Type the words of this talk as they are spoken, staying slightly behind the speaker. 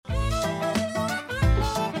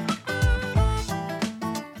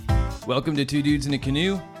Welcome to Two Dudes in a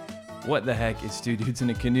Canoe. What the heck is Two Dudes in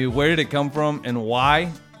a Canoe? Where did it come from and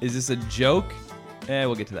why? Is this a joke?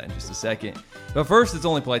 We'll get to that in just a second. But first, it's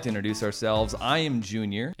only polite to introduce ourselves. I am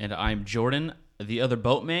Junior. And I'm Jordan, the other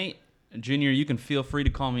boatmate. Junior, you can feel free to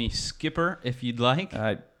call me Skipper if you'd like.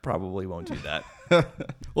 I probably won't do that.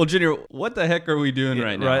 Well, Junior, what the heck are we doing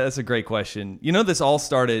right now? Right, that's a great question. You know, this all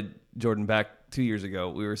started, Jordan, back 2 years ago.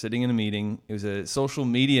 We were sitting in a meeting. It was a social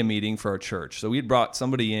media meeting for our church. So we had brought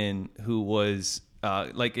somebody in who was I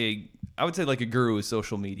would say like a guru of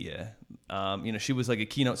social media. She was like a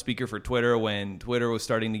keynote speaker for Twitter when Twitter was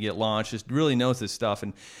starting to get launched, just really knows this stuff.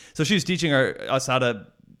 And so she was teaching us how to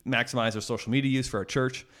maximize our social media use for our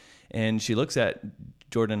church. And she looks at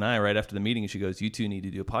Jordan and I right after the meeting, and she goes, "You two need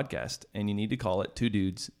to do a podcast, and you need to call it Two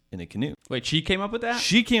Dudes in a Canoe." Wait, she came up with that?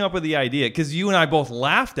 She came up with the idea because you and I both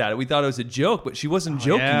laughed at it. We thought it was a joke, but she wasn't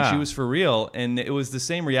joking. Yeah. She was for real. And it was the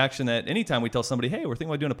same reaction that anytime we tell somebody, "Hey, we're thinking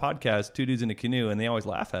about doing a podcast, Two Dudes in a Canoe," and they always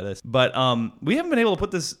laugh at us. But we haven't been able to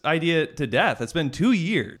put this idea to death. It's been 2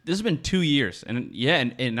 years. This has been 2 years. And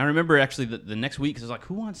I remember actually the next week, it was like,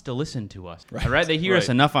 who wants to listen to us? Right? They hear us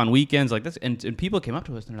enough on weekends like this. And people came up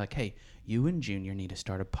to us and they're like, "Hey, you and Junior need to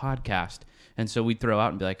start a podcast." And so we'd throw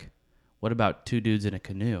out and be like, "What about Two Dudes in a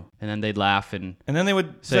Canoe?" And then they'd laugh and then they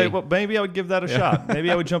would say, "Well, maybe I would give that a shot.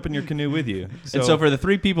 Maybe I would jump in your canoe with you." And so for the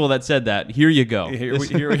 3 people that said that, here you go. Here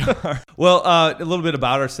we are. Well, a little bit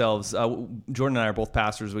about ourselves. Jordan and I are both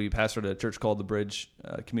pastors. We pastor at a church called The Bridge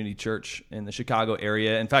Community Church in the Chicago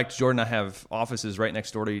area. In fact, Jordan and I have offices right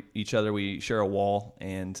next door to each other. We share a wall.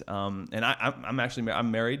 And I'm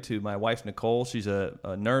married to my wife, Nicole. She's a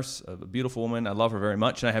nurse, a beautiful woman. I love her very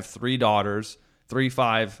much. And I have 3 daughters, 3,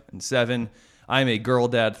 5, and 7. I'm a girl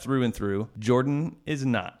dad through and through. Jordan is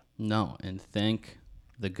not. No, and thank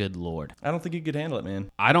the good Lord. I don't think you could handle it,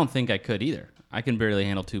 man. I don't think I could either. I can barely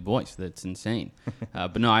handle 2 boys. That's insane.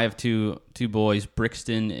 But no, I have two boys,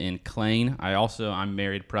 Brixton and Klain. I'm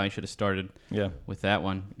married. Probably should have started with that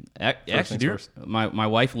one. Actually, my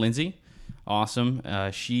wife, Lindsay, awesome.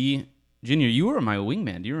 Junior, you were my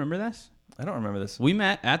wingman. Do you remember this? I don't remember this. We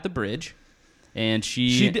met at the bridge. And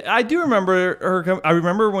I do remember her. I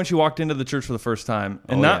remember when she walked into the church for the first time,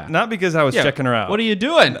 and not because I was checking her out. What are you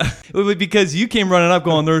doing? It was because you came running up,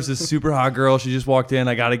 going, "There's this super hot girl. She just walked in.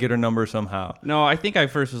 I got to get her number somehow." No, I think I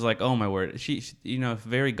first was like, "Oh my word, she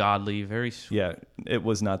very godly, very sweet." Yeah, it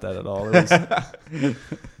was not that at all. It was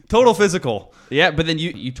total physical. Yeah, but then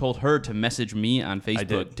you told her to message me on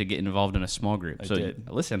Facebook to get involved in a small group. I did.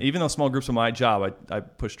 Listen, even though small groups are my job, I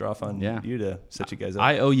pushed her off on you to set you guys up.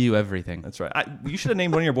 I owe you everything. That's right. You should have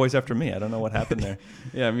named one of your boys after me. I don't know what happened there.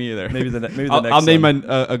 Yeah, me either. Maybe the next. I'll name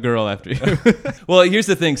a girl after you. Well, here's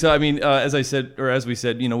the thing. So, I mean, as we said,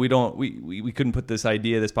 we couldn't put this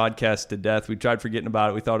podcast to death. We tried forgetting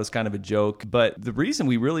about it. We thought it was kind of a joke. But the reason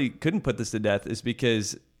we really couldn't put this to death is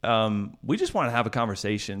because we just want to have a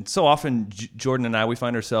conversation. So often, Jordan and I, we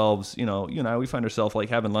find ourselves, you and I, we find ourselves like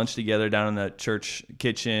having lunch together down in the church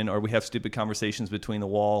kitchen, or we have stupid conversations between the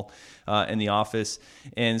wall and the office.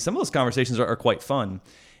 And some of those conversations are quite fun.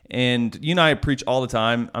 And you and I preach all the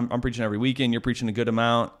time. I'm preaching every weekend. You're preaching a good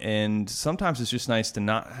amount. And sometimes it's just nice to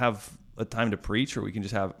not have a time to preach, or we can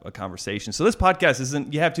just have a conversation. So this podcast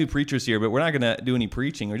isn't, you have 2 preachers here, but we're not going to do any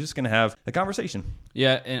preaching. We're just going to have a conversation.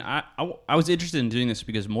 Yeah, and I was interested in doing this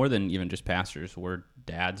because more than even just pastors, we're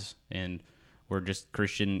dads and we're just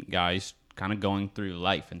Christian guys kind of going through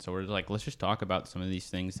life. And so we're like, let's just talk about some of these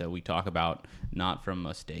things that we talk about, not from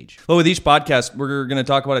a stage. Well, with each podcast, we're going to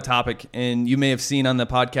talk about a topic, and you may have seen on the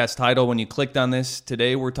podcast title when you clicked on this,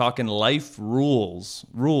 today we're talking life rules.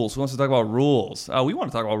 Rules. Who wants to talk about rules? We want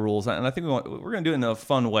to talk about rules, and I think we're going to do it in a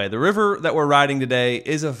fun way. The river that we're riding today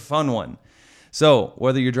is a fun one. So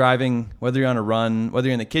whether you're driving, whether you're on a run, whether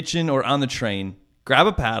you're in the kitchen or on the train, grab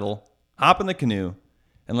a paddle, hop in the canoe,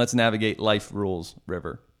 and let's navigate Life Rules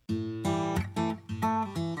River.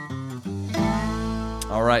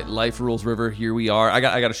 All right, Life Rules River, here we are. I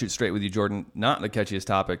got to shoot straight with you, Jordan. Not the catchiest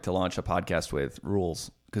topic to launch a podcast with,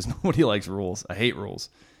 rules, because nobody likes rules. I hate rules.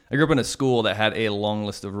 I grew up in a school that had a long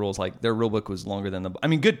list of rules. Like, their rule book was longer than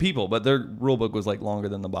good people, but their rule book was like longer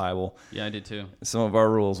than the Bible. Yeah, I did too. Some of our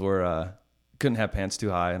rules were couldn't have pants too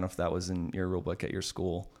high. I don't know if that was in your rule book at your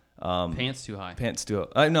school. Pants too high. Pants too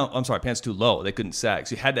low. They couldn't sag.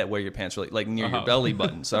 So you had to wear your pants really like near your belly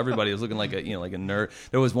button. So everybody was looking like a nerd.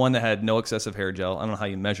 There was one that had no excessive hair gel. I don't know how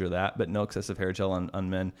you measure that, but no excessive hair gel on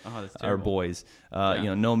men or boys.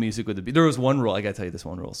 No music with the beat. There was one rule. I got to tell you this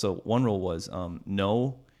one rule. So one rule was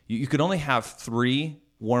you could only have 3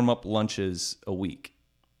 warm up lunches a week.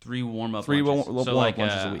 3 warm-up Three lunches. warm-up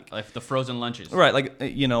lunches a week. Like the frozen lunches. Right, like,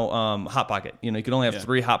 Hot Pocket. You can only have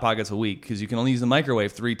 3 Hot Pockets a week because you can only use the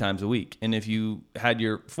microwave 3 times a week. And if you had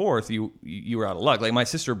your 4th, you were out of luck. Like, my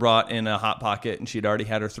sister brought in a Hot Pocket, and she'd already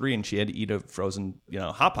had her 3, and she had to eat a frozen,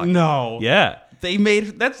 Hot Pocket. No. Yeah.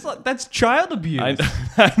 That's child abuse.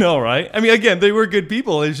 I know, right? I mean, again, they were good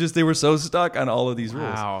people. It's just they were so stuck on all of these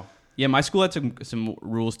rules. Wow. Yeah, my school had some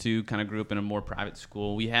rules too. Kind of grew up in a more private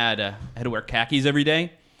school. We had to wear khakis every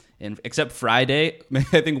day, and except Friday,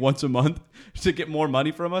 I think once a month, to get more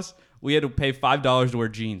money from us, we had to pay $5 to wear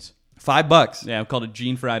jeans. $5. Yeah, we called it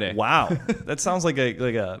Jean Friday. Wow, that sounds like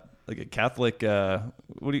a Catholic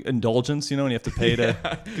indulgence, when you have to pay to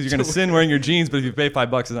because you're going to sin wearing your jeans, but if you pay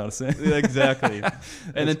 $5, it's not a sin. Exactly.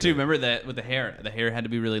 And then too, remember that with the hair had to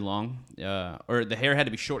be really long, or the hair had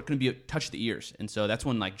to be short. It couldn't touch the ears, and so that's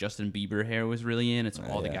when like Justin Bieber hair was really in. It's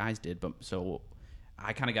all the guys did, but so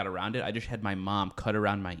I kind of got around it. I just had my mom cut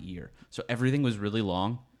around my ear, so everything was really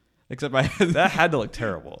long. Except that had to look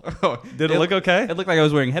terrible. Did it look okay? It looked like I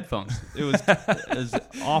was wearing headphones. It was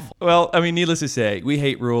awful. Well, I mean, needless to say, we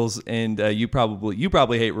hate rules, and you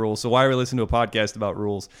probably hate rules. So why are we listening to a podcast about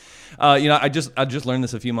rules? I just learned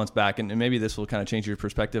this a few months back, and maybe this will kind of change your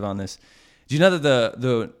perspective on this. Do you know that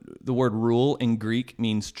the word rule in Greek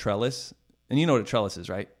means trellis? And you know what a trellis is,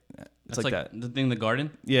 right? It's like that. The thing in the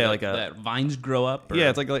garden? Yeah, that vines grow up? Or? Yeah,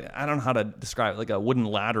 it's like I don't know how to describe it, like a wooden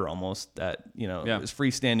ladder almost that, is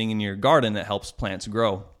freestanding in your garden that helps plants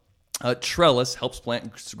grow. A trellis helps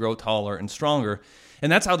plants grow taller and stronger.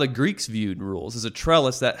 And that's how the Greeks viewed rules, as a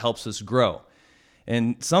trellis that helps us grow.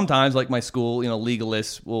 And sometimes, like my school,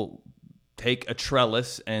 legalists will take a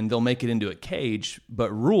trellis and they'll make it into a cage,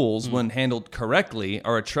 but rules, when handled correctly,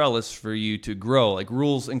 are a trellis for you to grow. Like,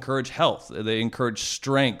 rules encourage health. They encourage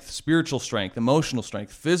strength, spiritual strength, emotional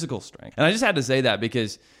strength, physical strength. And I just had to say that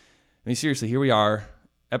because, I mean, seriously, here we are,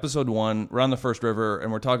 episode 1, we're on the first river,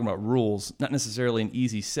 and we're talking about rules, not necessarily an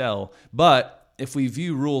easy sell, but if we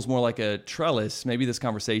view rules more like a trellis, maybe this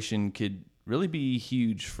conversation could really be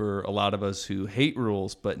huge for a lot of us who hate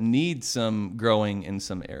rules but need some growing in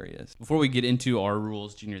some areas. Before we get into our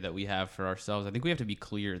rules, Junior, that we have for ourselves, I think we have to be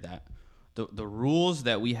clear that the rules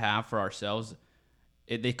that we have for ourselves,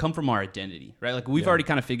 they come from our identity, right? Like, we've already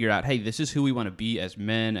kind of figured out, hey, this is who we want to be as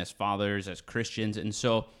men, as fathers, as Christians. And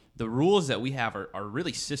so the rules that we have are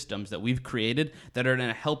really systems that we've created that are going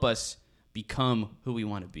to help us become who we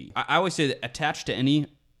want to be. I always say that attached to any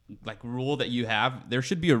rule that you have, there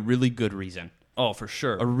should be a really good reason. Oh, for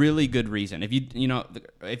sure. A really good reason. If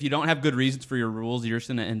you don't have good reasons for your rules, you're just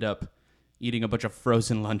going to end up eating a bunch of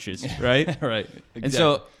frozen lunches, right? Right. Exactly. And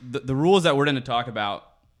so the rules that we're going to talk about,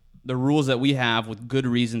 the rules that we have with good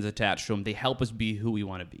reasons attached to them, they help us be who we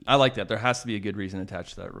want to be. I like that. There has to be a good reason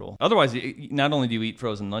attached to that rule. Otherwise, not only do you eat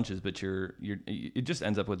frozen lunches, but it just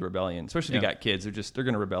ends up with rebellion. Especially if you got kids, they're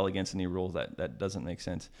going to rebel against any rules that doesn't make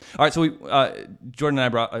sense. All right, so Jordan and I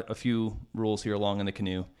brought a few rules here along in the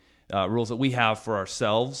canoe. Rules that we have for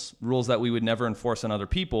ourselves, rules that we would never enforce on other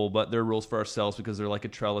people, but they're rules for ourselves because they're like a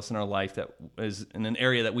trellis in our life that is in an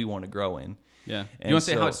area that we want to grow in. Yeah. You want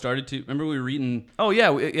to say how it started too? Remember we were reading... Oh,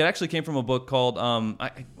 yeah. It actually came from a book called...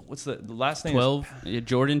 what's the last name? 12.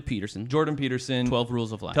 Jordan Peterson. 12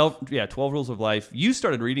 Rules of Life. 12 Rules of Life. You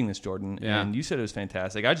started reading this, Jordan, yeah. and you said it was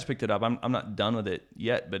fantastic. I just picked it up. I'm not done with it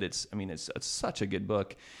yet, but it's such a good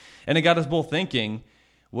book. And it got us both thinking,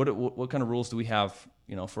 what kind of rules do we have,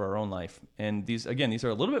 for our own life? And these are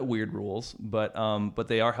a little bit weird rules, but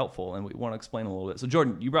they are helpful, and we want to explain a little bit. So,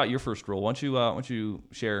 Jordan, you brought your first rule. Why don't you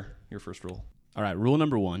share your first rule? All right, rule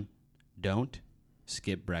number 1, don't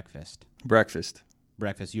skip breakfast. Breakfast.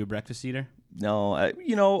 You a breakfast eater? No,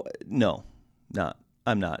 no, not.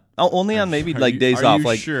 I'm not. Only on maybe days off.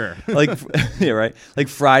 Are you sure? Yeah, right. Like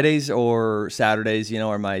Fridays or Saturdays,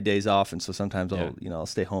 are my days off, and so sometimes I'll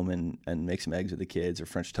stay home and make some eggs with the kids or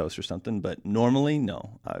French toast or something. But normally,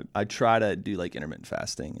 no. I try to do intermittent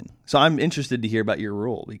fasting, and so I'm interested to hear about your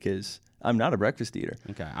rule because I'm not a breakfast eater.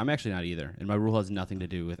 Okay, I'm actually not either, and my rule has nothing to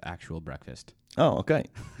do with actual breakfast. Oh, okay.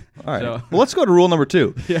 All right. Well, let's go to rule number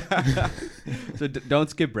 2. Yeah. So don't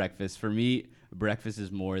skip breakfast. For me, breakfast is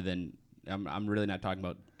more than... I'm really not talking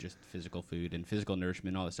about just physical food and physical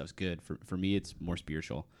nourishment. All this stuff's good. For me, it's more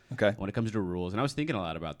spiritual. Okay. When it comes to rules, and I was thinking a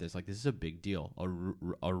lot about this. This is a big deal.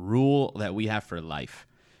 A rule that we have for life.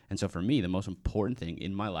 And so for me, the most important thing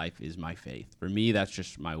in my life is my faith. For me, that's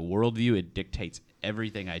just my worldview. It dictates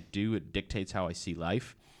everything I do. It dictates how I see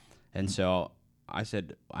life. And so I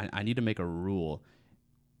said, I need to make a rule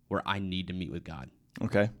where I need to meet with God.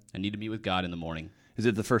 Okay. I need to meet with God in the morning. Is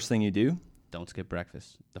it the first thing you do? Don't skip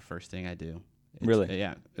breakfast. The first thing I do. Really?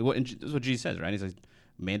 Yeah. That's what Jesus says, right? He's like,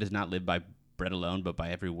 man does not live by bread alone, but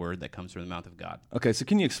by every word that comes from the mouth of God. Okay, so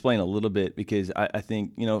can you explain a little bit? Because I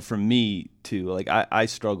think, for me too, like I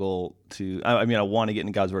struggle to, I want to get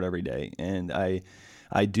in God's word every day, and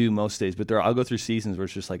I do most days, but I'll go through seasons where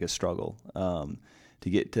it's just like a struggle to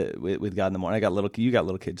get to with God in the morning. You got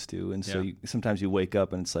little kids too, and so sometimes you wake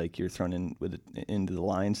up and it's like you're thrown into the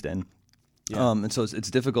lion's den. Yeah. And so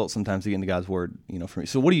it's difficult sometimes to get into God's word, for me.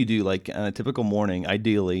 So what do you do? Like on a typical morning,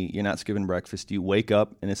 ideally, you're not skipping breakfast. Do you wake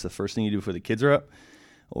up and it's the first thing you do before the kids are up?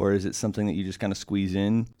 Or is it something that you just kind of squeeze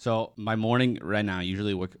in? So my morning right now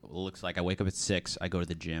usually looks like I wake up at 6. I go to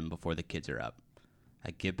the gym before the kids are up.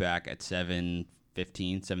 I get back at 7:15,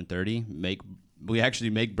 7:30. We actually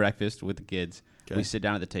make breakfast with the kids. Okay. We sit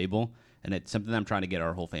down at the table, and it's something I'm trying to get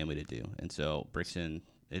our whole family to do. And so Brixton...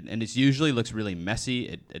 And it usually looks really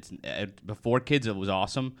messy. Before kids, it was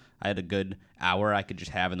awesome. I had a good hour I could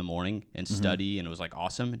just have in the morning and study, and it was like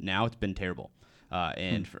awesome. Now it's been terrible,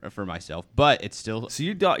 for myself. But it's still. So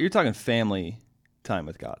you're talking family time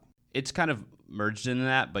with God. It's kind of merged into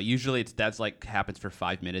that, but usually that's like happens for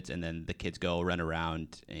 5 minutes, and then the kids go run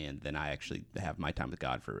around, and then I actually have my time with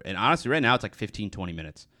God for. And honestly, right now it's like 15, 20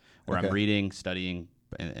 minutes where I'm reading, studying.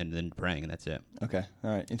 And then praying, and that's it. Okay,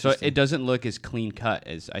 all right. So it doesn't look as clean cut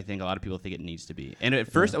as I think a lot of people think it needs to be. And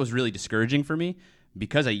at first, that was really discouraging for me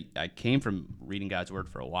because I came from reading God's word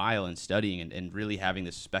for a while and studying and really having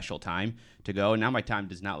this special time to go. And now my time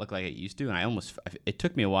does not look like it used to. And it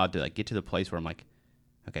took me a while to like get to the place where I'm like,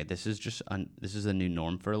 okay, this is a new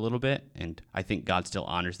norm for a little bit. And I think God still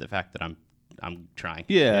honors the fact that I'm trying.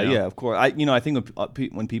 Yeah, yeah, of course. I think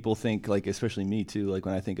when people think, like, especially me too, like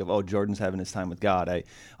when I think of, Jordan's having his time with God, I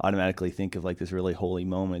automatically think of like this really holy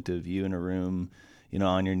moment of you in a room,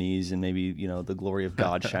 on your knees, and maybe, the glory of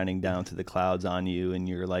God shining down to the clouds on you, and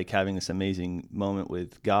you're like having this amazing moment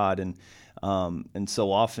with God. And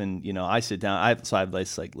so often, I sit down. I have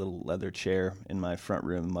this like little leather chair in my front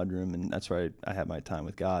room, mudroom, and that's where I have my time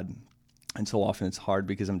with God. And so often it's hard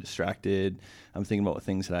because I'm distracted. I'm thinking about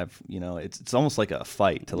things that it's almost like a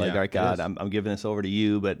fight to like, all right, God, I'm giving this over to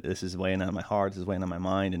you, but this is weighing on my heart, this is weighing on my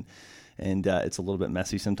mind. And it's a little bit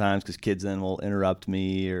messy sometimes because kids then will interrupt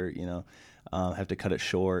me or, have to cut it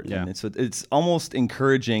short. Yeah. And it's almost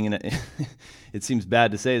encouraging, and it seems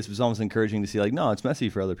bad to say this, but it's almost encouraging to see like, no, it's messy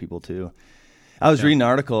for other people too. I was reading an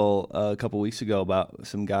article a couple of weeks ago about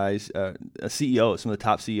some guys, a CEO, some of the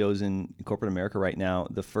top CEOs in corporate America right now.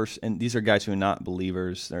 And these are guys who are not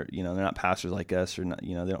believers. They're not pastors like us, or not.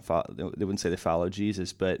 They don't follow. They wouldn't say they follow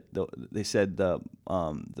Jesus, but they said the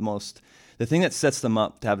thing that sets them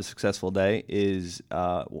up to have a successful day is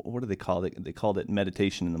what do they call it? They called it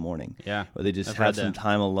meditation in the morning. Yeah, where they just have some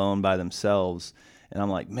time alone by themselves. And I'm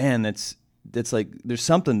like, man, that's like there's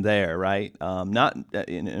something there, right?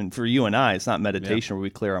 And for you and I, it's not meditation where we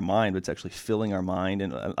clear our mind, but it's actually filling our mind.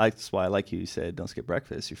 And that's why, like you said, don't skip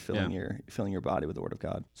breakfast. You're filling your body with the Word of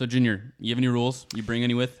God. So, Junior, you have any rules? You bring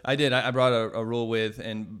any with? I did. I brought a rule with,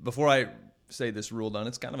 and before I say this rule down,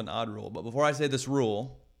 it's kind of an odd rule, but before I say this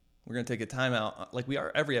rule, we're going to take a time out, like we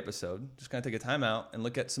are every episode. Just going to take a time out and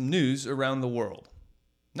look at some news around the world.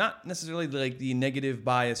 Not necessarily like the negative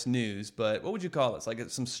bias news, but what would you call this? Like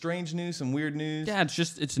some strange news, some weird news? Yeah,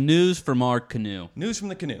 it's news from our canoe. News from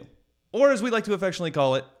the canoe. Or as we like to affectionately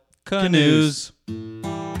call it, canoes. All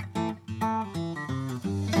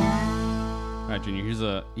right,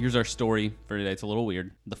 Junior, here's our story for today. It's a little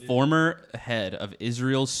weird. The former head of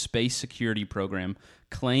Israel's space security program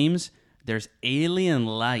claims there's alien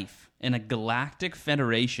life in a galactic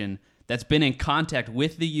federation that's been in contact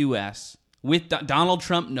with the U.S., Donald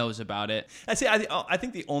Trump knows about it. I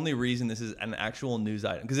think the only reason this is an actual news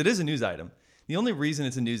item, because it is a news item, the only reason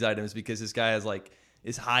it's a news item is because this guy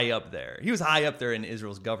is high up there. He was high up there in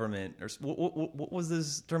Israel's government. Or what was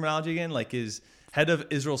this terminology again? Like his head of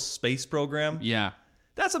Israel's space program? Yeah.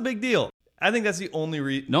 That's a big deal. I think that's the only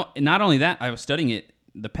reason. No, not only that, I was studying it.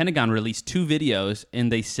 The Pentagon released 2 videos,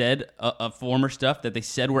 and they said of former stuff that they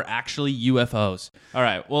said were actually UFOs. All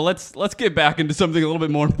right, well, let's get back into something a little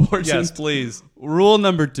bit more important. Yes, please. Rule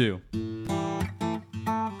number 2.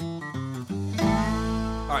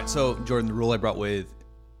 All right, so Jordan, the rule I brought with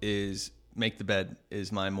is make the bed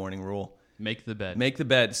is my morning rule. Make the bed. Make the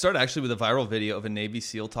bed. Started actually with a viral video of a Navy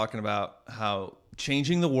SEAL talking about how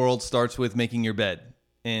changing the world starts with making your bed,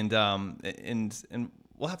 and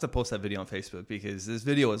we'll have to post that video on Facebook because this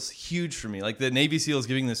video was huge for me. Like the Navy SEAL is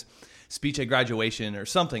giving this speech at graduation or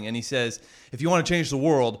something, and he says, if you want to change the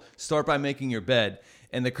world, start by making your bed.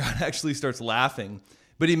 And the crowd actually starts laughing.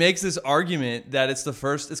 But he makes this argument that it's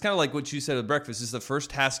kind of like what you said at breakfast, it's the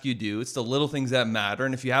first task you do. It's the little things that matter.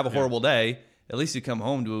 And if you have a horrible day, at least you come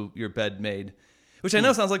home to your bed made. Which I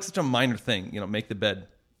know sounds like such a minor thing, make the bed.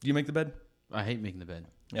 Do you make the bed? I hate making the bed.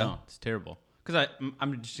 Yeah. No, it's terrible. Because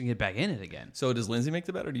I'm just going to get back in it again. So does Lindsay make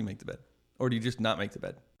the bed, or do you make the bed? Or do you just not make the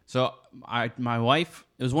bed? So my wife,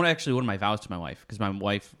 it was one of my vows to my wife, because my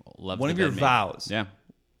wife loves one the of bed your making. vows. Yeah.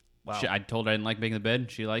 Wow. I told her I didn't like making the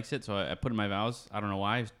bed. She likes it, so I put in my vows. I don't know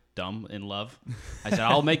why. I was dumb in love. I said,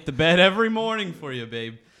 I'll make the bed every morning for you,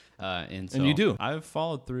 babe. And you do. I've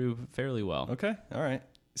followed through fairly well. Okay. All right.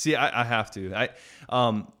 See, I have to.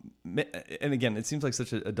 And again, it seems like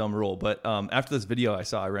such a dumb rule, but after this video I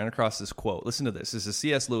saw, I ran across this quote. Listen to this. This is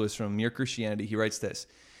C.S. Lewis from Mere Christianity. He writes this: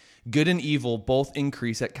 "Good and evil both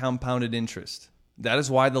increase at compounded interest. That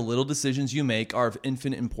is why the little decisions you make are of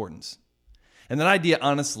infinite importance." And that idea,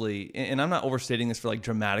 honestly, and I'm not overstating this for like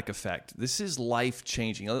dramatic effect, this is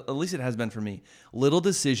life-changing. At least it has been for me. Little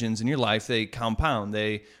decisions in your life, they compound,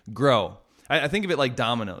 they grow. I think of it like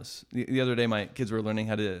dominoes. The other day, my kids were learning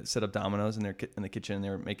how to set up dominoes in the kitchen, and they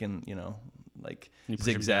were making, like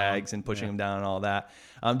zigzags and pushing them down and all that.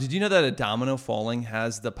 Did you know that a domino falling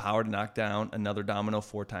has the power to knock down another domino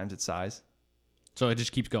 4 times its size? So it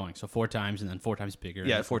just keeps going. So 4 times and then 4 times bigger.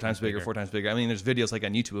 Yeah, 4 times bigger, 4 times bigger. I mean, there's videos like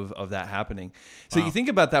on YouTube of that happening. So you think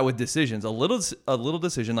about that with decisions. A little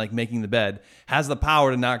decision like making the bed has the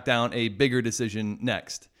power to knock down a bigger decision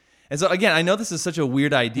next. And so again, I know this is such a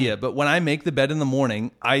weird idea, but when I make the bed in the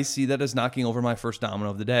morning, I see that as knocking over my first domino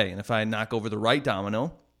of the day. And if I knock over the right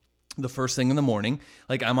domino the first thing in the morning,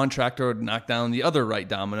 like I'm on track to knock down the other right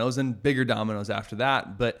dominoes and bigger dominoes after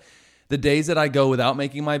that. But the days that I go without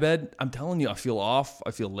making my bed, I'm telling you, I feel off.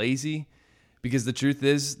 I feel lazy, because the truth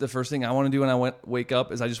is, the first thing I want to do when I wake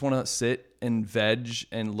up is I just want to sit and veg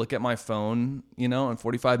and look at my phone, and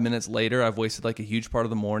 45 minutes later, I've wasted like a huge part of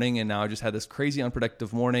the morning, and now I just had this crazy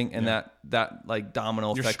unproductive morning, and that like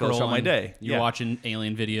domino effect goes throughout my day. You're watching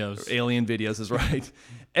alien videos. Alien videos is right.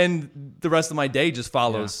 And the rest of my day just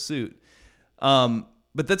follows suit.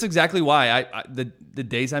 But that's exactly why the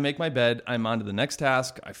days I make my bed, I'm on to the next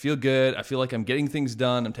task. I feel good. I feel like I'm getting things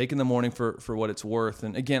done. I'm taking the morning for what it's worth.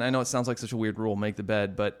 And again, I know it sounds like such a weird rule, make the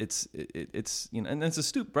bed, but it's and it's a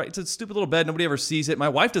stupid, right? It's a stupid little bed. Nobody ever sees it. My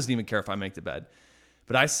wife doesn't even care if I make the bed,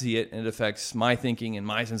 but I see it, and it affects my thinking and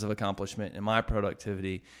my sense of accomplishment and my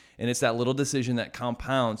productivity. And it's that little decision that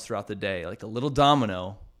compounds throughout the day, like a little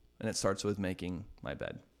domino, and it starts with making my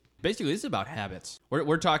bed. Basically, this is about habits.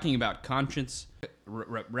 We're talking about conscious,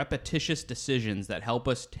 repetitious decisions that help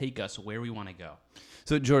us take us where we want to go.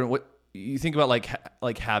 So, Jordan, what you think about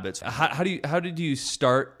like habits? How did you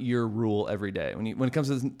start your rule every day when it comes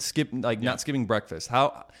to not skipping breakfast?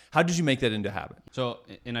 How did you make that into a habit? So,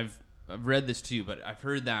 and I've read this too, but I've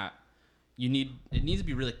heard that it needs to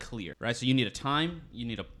be really clear, right? So you need a time, you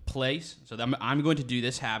need a place. So I'm going to do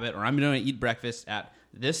this habit, or I'm going to eat breakfast at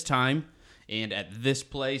this time. And at this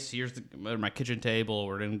place, here's my kitchen table.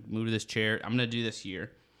 We're going to move to this chair. I'm going to do this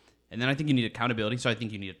here. And then I think you need accountability. So I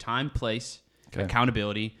think you need a time, place,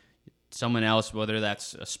 accountability, someone else, whether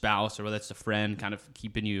that's a spouse or whether that's a friend, kind of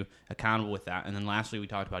keeping you accountable with that. And then lastly, we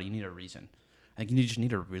talked about you need a reason. I think you just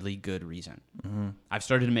need a really good reason. Mm-hmm. I've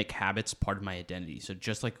started to make habits part of my identity. So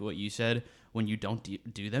just like what you said, when you don't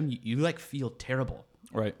do them, you like feel terrible.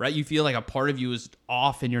 Right. You feel like a part of you is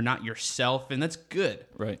off and you're not yourself, and that's good.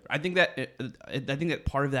 Right. I think that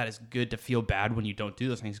part of that is good to feel bad when you don't do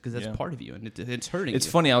those things, because that's part of you, and it's hurting. It's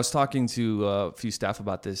funny. I was talking to a few staff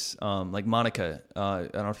about this. Like Monica, I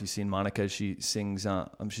don't know if you've seen Monica. She sings.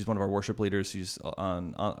 She's one of our worship leaders. She's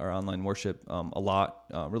on our online worship a lot.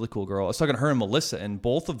 Really cool girl. I was talking to her and Melissa, and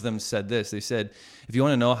both of them said this. They said, if you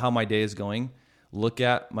want to know how my day is going, look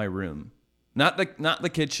at my room. Not the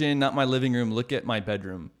kitchen, not my living room. Look at my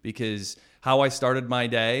bedroom, because how I started my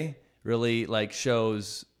day really like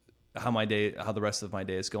shows how the rest of my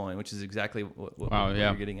day is going, which is exactly what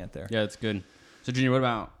you're getting at there. Yeah, it's good. So, Junior, what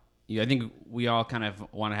about you? I think we all kind of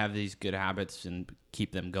want to have these good habits and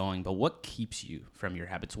keep them going, but what keeps you from your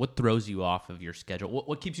habits? What throws you off of your schedule?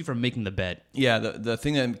 What keeps you from making the bed? Yeah, the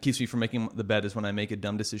thing that keeps me from making the bed is when I make a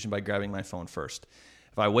dumb decision by grabbing my phone first.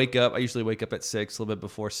 If I wake up, I usually wake up at 6, a little bit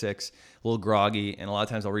before 6, a little groggy, and a lot of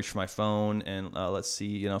times I'll reach for my phone and let's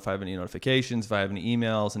see, if I have any notifications, if I have any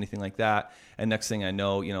emails, anything like that. And next thing I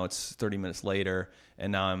know, it's 30 minutes later,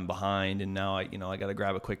 and now I'm behind, and now I got to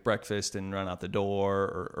grab a quick breakfast and run out the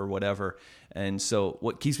door or whatever. And so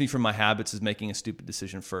what keeps me from my habits is making a stupid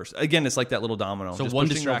decision first. Again, it's like that little domino. So one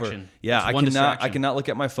distraction. Yeah, I cannot look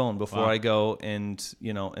at my phone before I go and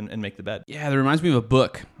make the bed. Yeah, that reminds me of a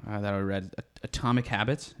book that I read, Atomic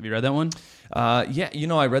Habits. Have you read that one? Yeah,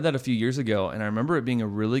 I read that a few years ago, and I remember it being a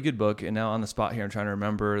really good book. And now on the spot here, I'm trying to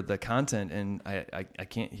remember the content, and I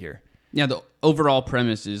can't hear. Yeah, the overall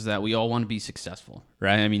premise is that we all want to be successful,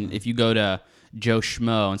 right? I mean, if you go to Joe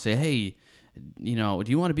Schmo and say, hey, do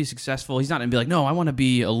you want to be successful? He's not going to be like, no, I want to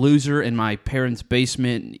be a loser in my parents'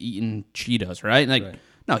 basement eating Cheetos, right? Like,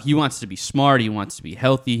 no, he wants to be smart. He wants to be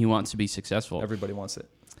healthy. He wants to be successful. Everybody wants it.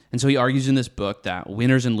 And so he argues in this book that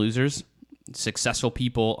winners and losers, successful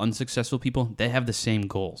people, unsuccessful people, they have the same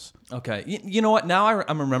goals. Okay. You know what? Now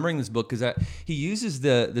I'm remembering this book because he uses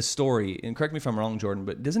the story, and correct me if I'm wrong, Jordan,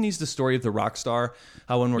 but doesn't he use the story of the rock star?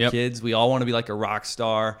 How when we're kids, we all want to be like a rock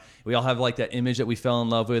star. We all have like that image that we fell in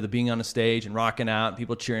love with, of being on a stage and rocking out and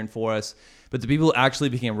people cheering for us. But the people who actually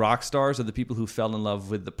became rock stars are the people who fell in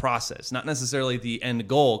love with the process, not necessarily the end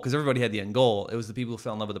goal, because everybody had the end goal. It was the people who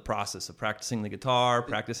fell in love with the process of practicing the guitar,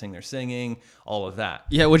 practicing their singing, all of that.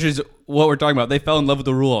 Yeah, which is what we're talking about. They fell in love with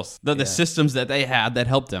the rules, the systems that they had that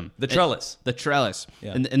helped them. The trellis.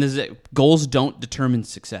 Yeah. And this is goals don't determine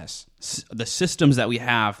success. The systems that we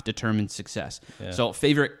have determine success. Yeah. So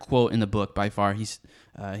favorite quote in the book by far, he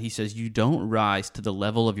says, you don't rise to the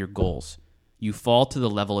level of your goals. You fall to the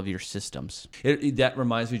level of your systems. That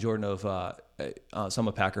reminds me, Jordan, of so I'm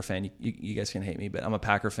a Packer fan. You guys can hate me, but I'm a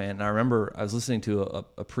Packer fan. And I remember I was listening to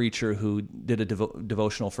a preacher who did a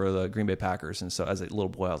devotional for the Green Bay Packers. And so as a little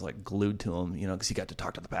boy, I was like glued to him, because he got to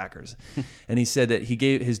talk to the Packers. And he said that he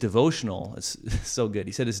gave his devotional, it's so good.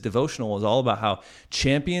 He said his devotional was all about how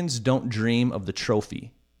champions don't dream of the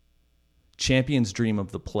trophy. Champions dream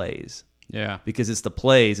of the plays. Yeah. Because it's the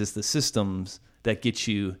plays, it's the systems that get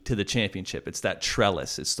you to the championship. It's that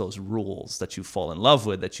trellis. It's those rules that you fall in love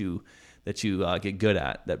with, that you get good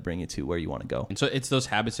at, that bring you to where you want to go. And so it's those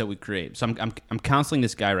habits that we create. So I'm counseling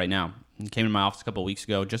this guy right now. He came to my office a couple of weeks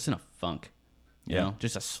ago, just in a funk,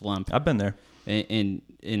 just a slump. I've been there, and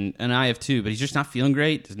I have too. But he's just not feeling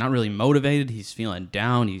great. He's not really motivated. He's feeling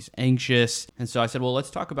down. He's anxious. And so I said, well, let's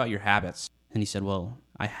talk about your habits. And he said, well,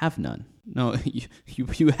 I have none. No,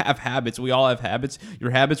 you have habits. We all have habits.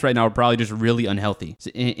 Your habits right now are probably just really unhealthy,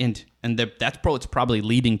 and that's probably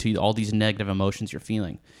leading to all these negative emotions you're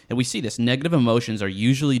feeling. And we see this. Negative emotions are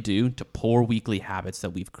usually due to poor weekly habits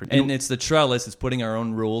that we've created. And it's the trellis. It's putting our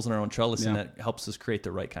own rules and our own trellis, and that helps us create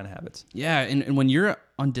the right kind of habits. Yeah, and when you're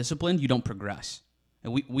undisciplined, you don't progress.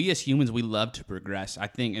 And we as humans, we love to progress. I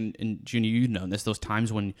think, and Junior, you've known this, those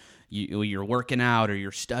times when you're working out or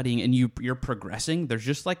you're studying and you're progressing, there's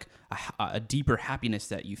just like a deeper happiness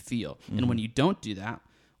that you feel. Mm-hmm. And when you don't do that,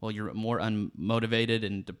 well, you're more unmotivated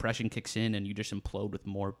and depression kicks in and you just implode with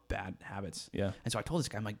more bad habits. Yeah. And so I told this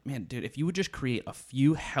guy, I'm like, man, dude, if you would just create a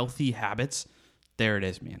few healthy habits, there it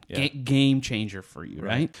is, man. Yeah. Game changer for you,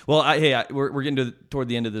 right? Well, we're getting toward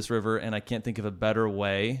the end of this river, and I can't think of a better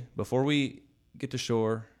way before we get to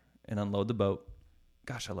shore and unload the boat.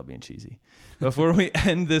 Gosh, I love being cheesy. Before we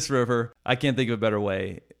end this river, I can't think of a better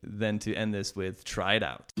way than to end this with try it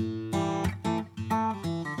out.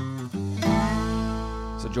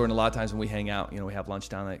 So Jordan, a lot of times when we hang out, we have lunch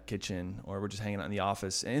down at the kitchen or we're just hanging out in the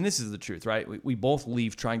office. And this is the truth, right? We both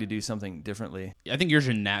leave trying to do something differently. I think you're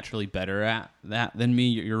naturally better at that than me.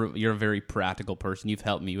 You're a very practical person. You've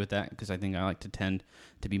helped me with that because I think I like to tend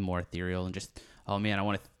to be more ethereal and just, oh man,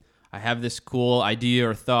 I have this cool idea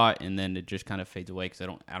or thought, and then it just kind of fades away because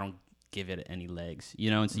I don't give it any legs,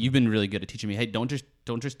 And so you've been really good at teaching me, hey, don't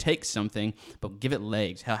just take something, but give it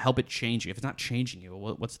legs. Help it change you. If it's not changing you,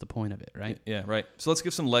 what's the point of it, right? Yeah, right. So let's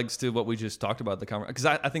give some legs to what we just talked about because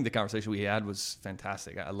I think the conversation we had was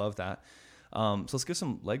fantastic. I love that. So let's give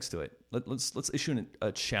some legs to it. Let's issue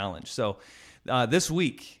a challenge. So this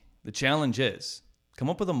week the challenge is come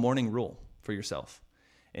up with a morning rule for yourself.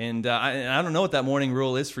 And I don't know what that morning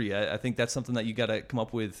rule is for you. I think that's something that you got to come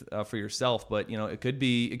up with for yourself. But it could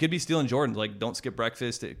be stealing Jordan's, like don't skip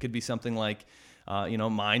breakfast. It could be something like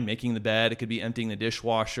mine making the bed. It could be emptying the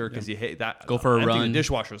dishwasher because you hate that. Go for a run. Emptying the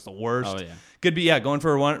dishwasher is the worst. Oh yeah. Could be going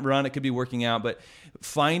for a run. It could be working out. But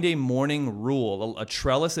find a morning rule, a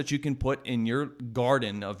trellis that you can put in your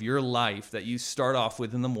garden of your life that you start off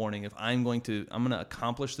with in the morning. If I'm going to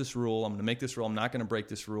accomplish this rule, I'm going to make this rule. I'm not going to break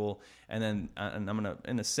this rule, and then I'm going to,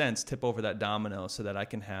 in a sense, tip over that domino so that I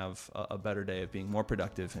can have a better day of being more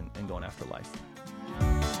productive and going after life.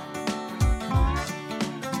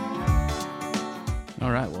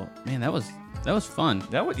 All right. Well, man, that was fun.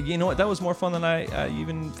 That was more fun than I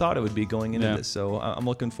even thought it would be going into this. So I'm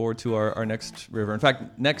looking forward to our next river. In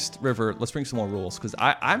fact, next river, let's bring some more rules because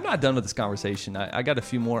I'm not done with this conversation. I got a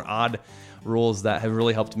few more odd rules that have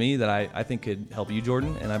really helped me that I think could help you,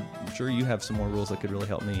 Jordan, and I'm sure you have some more rules that could really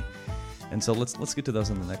help me. And so let's get to those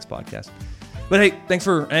in the next podcast. But hey, thanks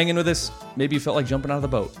for hanging with us. Maybe you felt like jumping out of the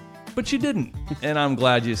boat, but you didn't, and I'm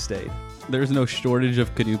glad you stayed. There's no shortage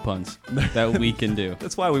of canoe puns that we can do.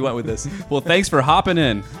 That's why we went with this. Well, thanks for hopping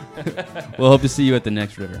in. We'll hope to see you at the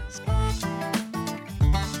next river.